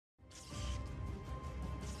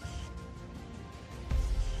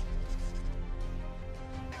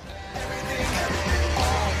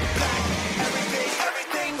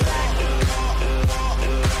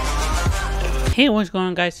Hey, what's going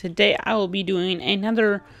on, guys? Today I will be doing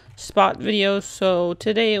another spot video. So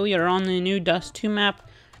today we are on the new Dust 2 map,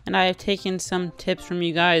 and I have taken some tips from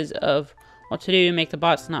you guys of what to do to make the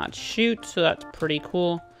bots not shoot, so that's pretty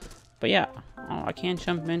cool. But yeah, I can't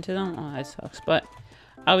jump into them. Oh, that sucks. But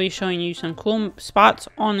I'll be showing you some cool spots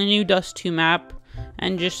on the new Dust 2 map,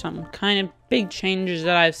 and just some kind of big changes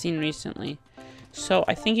that I've seen recently. So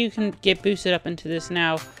I think you can get boosted up into this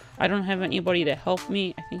now. I don't have anybody to help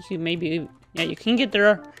me. I think you maybe... yeah, you can get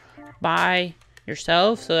there by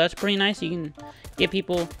yourself, so that's pretty nice. You can get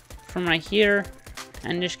people from right here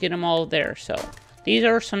and just get them all there. So these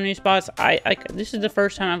are some new spots. This is the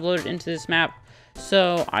first time I've loaded into this map,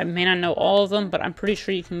 so I may not know all of them, but I'm pretty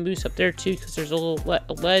sure you can boost up there too, because there's a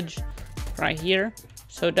little ledge right here.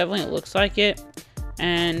 So definitely it looks like it.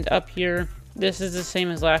 And up here, this is the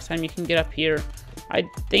same as last time. You can get up here. I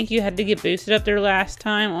think you had to get boosted up there last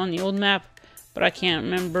time on the old map, but I can't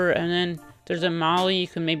remember. And then there's a molly. You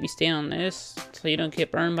can maybe stand on this so you don't get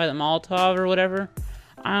burned by the Molotov or whatever.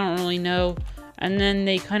 I don't really know. And then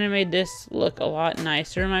they kind of made this look a lot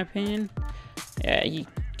nicer, in my opinion. Yeah, you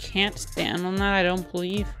can't stand on that, I don't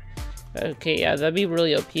believe. Okay, yeah, that'd be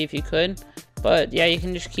really OP if you could. But yeah, you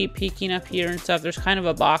can just keep peeking up here and stuff. There's kind of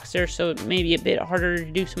a box there, so it may be a bit harder to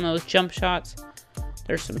do some of those jump shots.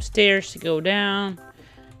 There's some stairs to go down.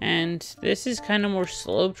 And this is kind of more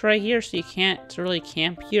sloped right here, so you can't really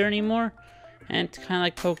camp here anymore. And it's kind of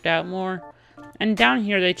like poked out more. And down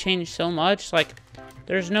here they changed so much. Like,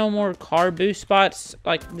 there's no more car boost spots.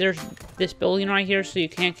 Like, there's this building right here, so you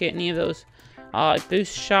can't get any of those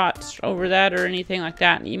boost shots over that or anything like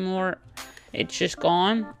that anymore. It's just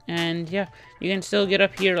gone. And yeah, you can still get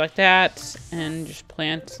up here like that and just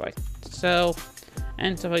plant like so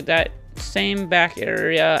and stuff like that. Same back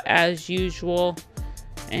area as usual.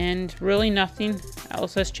 And really nothing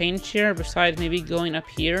else has changed here besides maybe going up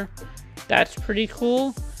here. That's pretty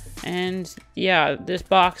cool. And yeah, this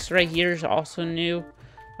box right here is also new.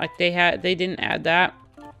 Like they didn't add that.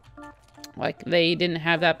 Like they didn't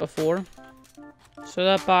have that before. So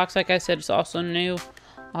that box, like I said, is also new.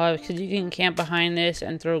 Because you can camp behind this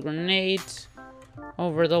and throw grenades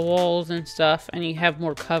over the walls and stuff, and you have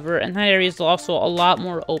more cover. And that area is also a lot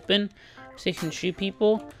more open, so you can shoot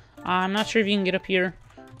people. I'm not sure if you can get up here.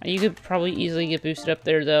 You could probably easily get boosted up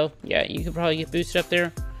there, though. Yeah, you could probably get boosted up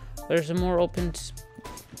there. There's a more open...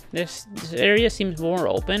 This area seems more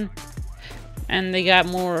open. And they got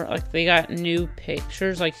more... Like, they got new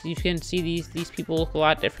pictures. Like, you can see these people look a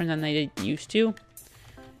lot different than they used to.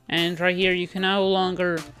 And right here, you can no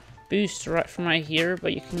longer boost right from right here,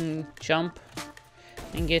 but you can jump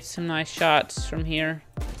and get some nice shots from here.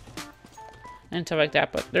 And stuff like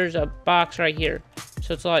that. But there's a box right here.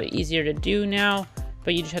 So it's a lot easier to do now.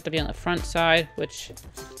 But you just have to be on the front side, which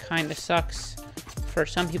kind of sucks for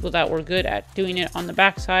some people that were good at doing it on the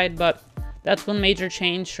back side. But that's one major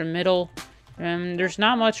change from middle. There's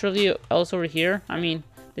not much really else over here. I mean,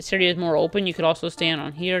 this area is more open. You could also stand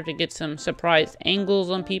on here to get some surprise angles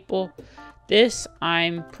on people. This,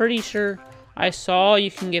 I'm pretty sure I saw you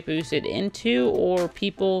can get boosted into, or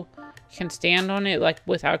people can stand on it like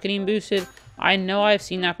without getting boosted. I know I've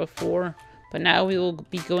seen that before. But now we will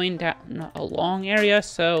be going down a long area,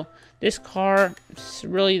 so this car is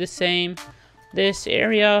really the same. This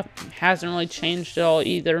area hasn't really changed at all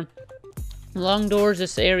either. Long doors,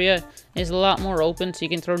 this area is a lot more open, so you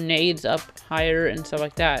can throw nades up higher and stuff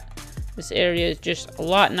like that. This area is just a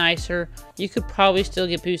lot nicer. You could probably still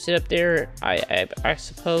get boosted up there, I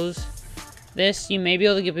suppose. This, you may be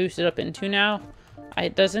able to get boosted up into now.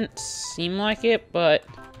 It doesn't seem like it, but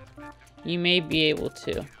you may be able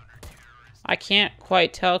to. I can't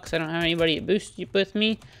quite tell because I don't have anybody to boost you with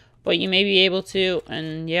me, but you may be able to,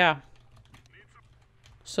 and yeah.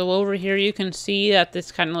 So over here you can see that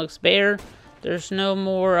this kind of looks bare. There's no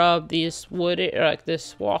more of these wood, or like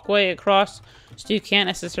this walkway across, so you can't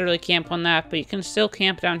necessarily camp on that, but you can still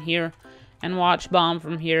camp down here and watch bomb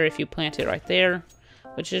from here if you plant it right there,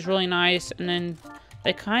 which is really nice. And then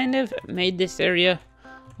they kind of made this area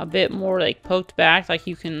a bit more like poked back, like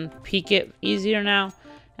you can peek it easier now.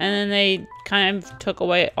 And then they kind of took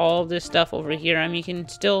away all of this stuff over here. I mean, you can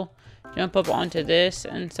still jump up onto this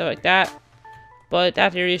and stuff like that. But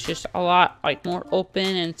that area is just a lot like more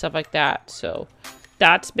open and stuff like that. So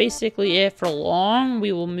that's basically it for long.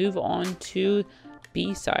 We will move on to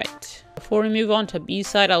B site. Before we move on to B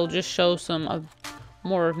site, I'll just show some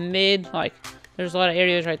more mid. Like, there's a lot of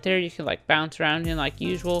areas right there you can like bounce around in like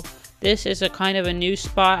usual. This is a kind of a new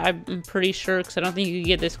spot, I'm pretty sure, because I don't think you can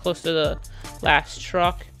get this close to the last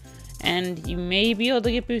truck. And you may be able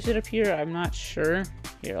to get boosted up here, I'm not sure.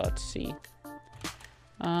 Here, let's see.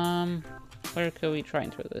 Where could we try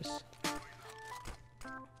and throw this?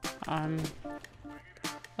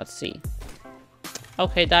 let's see.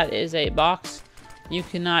 Okay, that is a box. You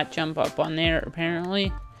cannot jump up on there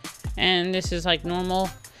apparently. And this is like normal,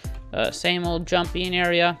 same old jumping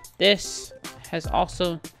area. This has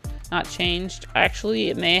also not changed. Actually,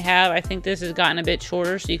 it may have. I think this has gotten a bit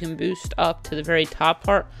shorter, so you can boost up to the very top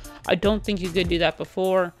part. I don't think you could do that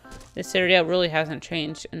before. This area really hasn't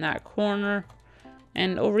changed in that corner.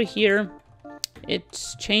 And over here,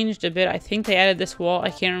 it's changed a bit. I think they added this wall. I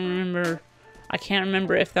can't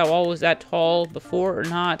remember if that wall was that tall before or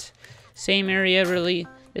not. Same area, really.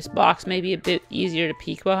 This box may be a bit easier to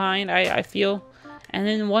peek behind, I feel. And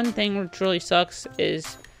then one thing which really sucks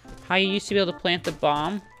is how you used to be able to plant the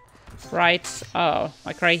bomb. Right,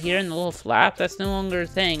 like right here in the little flap. That's no longer a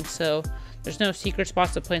thing, so there's no secret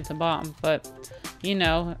spots to plant the bomb. But, you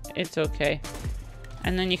know, it's okay.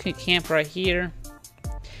 And then you can camp right here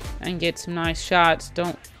and get some nice shots.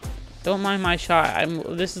 Don't mind my shot.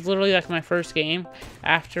 This is literally like my first game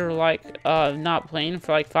after like not playing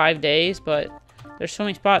for like 5 days, but there's so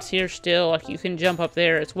many spots here still. Like you can jump up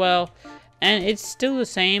there as well, and it's still the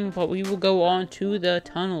same. But we will go on to the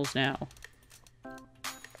tunnels now.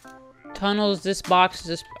 Tunnels. This box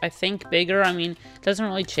is, I think, bigger. I mean, it doesn't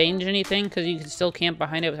really change anything because you can still camp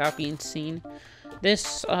behind it without being seen.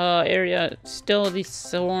 This area still the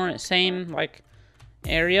same like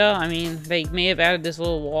area. I mean, they may have added this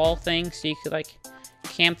little wall thing so you could like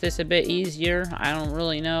camp this a bit easier. I don't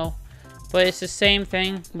really know, but it's the same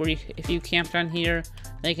thing where if you camp down here,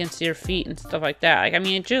 they can see your feet and stuff like that. Like, I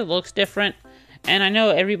mean, it just looks different, and I know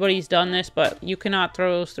everybody's done this, but you cannot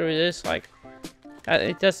throw those through this. Like,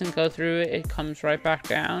 it doesn't go through. It comes right back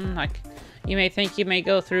down. Like, you may think you may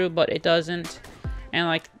go through, but it doesn't. And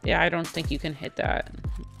like, yeah, I don't think you can hit that.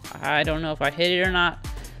 I don't know if I hit it or not,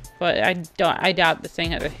 but I doubt the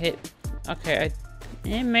thing has a hit. Okay,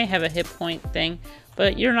 it may have a hit point thing,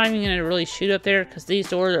 but you're not even gonna really shoot up there because these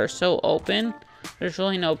doors are so open. There's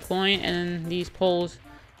really no point, and then these poles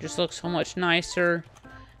just look so much nicer.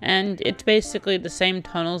 And it's basically the same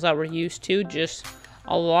tunnels that we're used to, just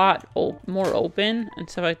a lot more open and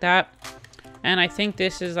stuff like that. And I think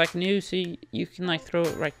this is like new, so you can like throw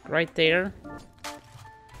it right there.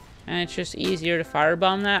 And it's just easier to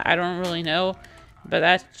firebomb that. I don't really know, but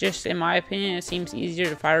that's just, in my opinion, it seems easier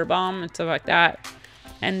to firebomb and stuff like that.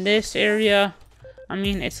 And this area, I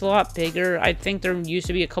mean, it's a lot bigger. I think there used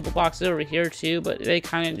to be a couple boxes over here too, but they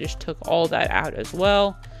kind of just took all that out as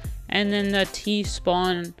well. And then the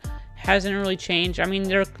T-spawn hasn't really changed. I mean,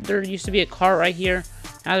 there used to be a cart right here.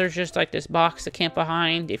 Now there's just like this box to camp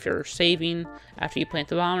behind if you're saving after you plant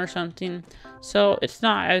the bomb or something. So it's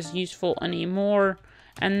not as useful anymore.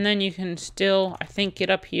 And then you can still, I think, get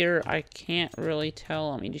up here. I can't really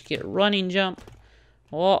tell. Let me just get a running jump.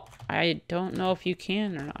 Well, I don't know if you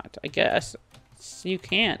can or not. I guess you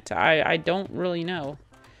can't. I don't really know.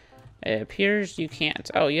 It appears you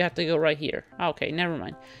can't. Oh, you have to go right here. Okay, never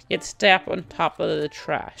mind. You have to step on top of the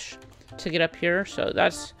trash to get up here. So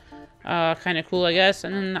that's kind of cool, I guess.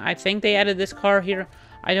 And then I think they added this car here.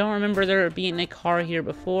 I don't remember there being a car here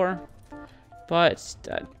before. But,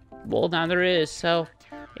 well, now there is. So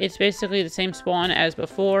it's basically the same spawn as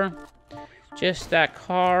before. Just that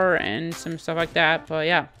car and some stuff like that. But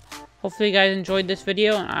yeah, hopefully you guys enjoyed this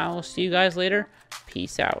video, and I will see you guys later.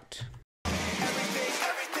 Peace out.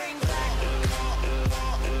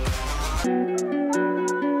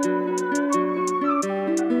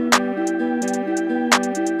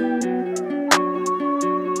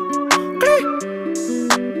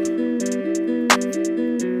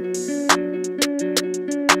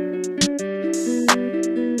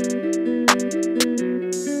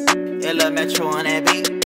 Metro on that beat.